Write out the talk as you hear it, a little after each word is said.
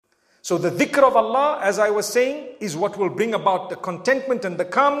So the dhikr of Allah, as I was saying, is what will bring about the contentment and the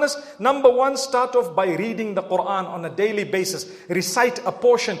calmness. Number one, start off by reading the Quran on a daily basis. Recite a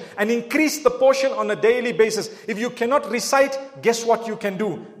portion and increase the portion on a daily basis. If you cannot recite, guess what you can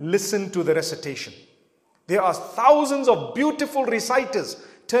do? Listen to the recitation. There are thousands of beautiful reciters.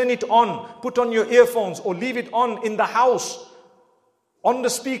 Turn it on, put on your earphones or leave it on in the house, on the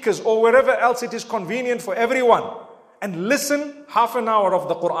speakers or wherever else it is convenient for everyone. And listen half an hour of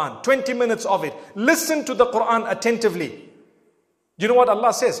the Quran, 20 minutes of it. Listen to the Quran attentively. You know what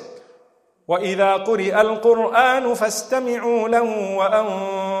Allah says? وَإِذَا قُرِئَ الْقُرْآنُ فَاسْتَمِعُوا لَهُ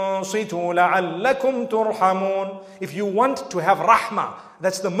وَأَنصِتُوا لَعَلَّكُمْ تُرْحَمُونَ. If you want to have rahmah,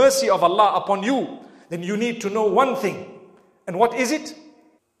 that's the mercy of Allah upon you, then you need to know one thing. And what is it?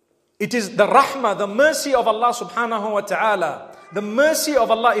 It is the rahmah, the mercy of Allah subhanahu wa ta'ala. The mercy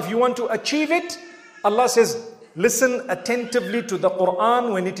of Allah, if you want to achieve it, Allah says, listen attentively to the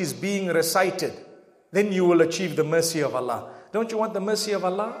Quran when it is being recited. Then you will achieve the mercy of Allah. Don't you want the mercy of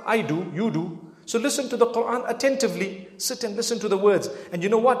Allah? I do, you do. So listen to the Quran attentively. Sit and listen to the words. And you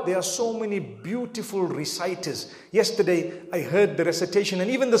know what? There are so many beautiful reciters. Yesterday, I heard the recitation.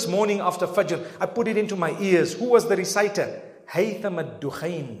 And even this morning after Fajr, I put it into my ears. Who was the reciter? Haytham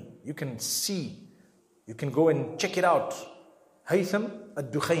ad-Dukhain. You can see. You can go and check it out. Haytham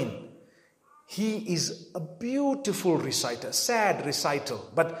ad-Dukhain. He is a beautiful reciter, sad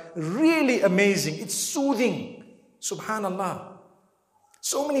recital, but really amazing. It's soothing. Subhanallah.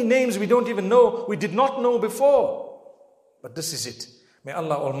 So many names we don't even know, we did not know before. But this is it. May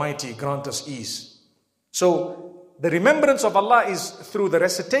Allah Almighty grant us ease. So, the remembrance of Allah is through the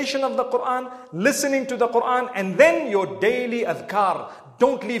recitation of the Quran, listening to the Quran, and then your daily adhkar.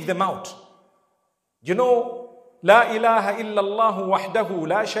 Don't leave them out. You know, لا إله إلا الله وحده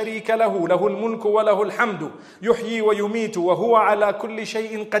لا شريك له له الملك وله الحمد يحيي ويميت وهو على كل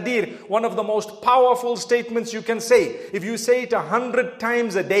شيء قدير. One of the most powerful statements you can say. If you say it 100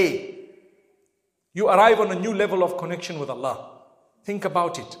 times a day, you arrive on a new level of connection with Allah. Think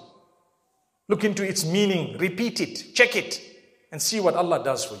about it. Look into its meaning. Repeat it. Check it. And see what Allah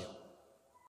does for you.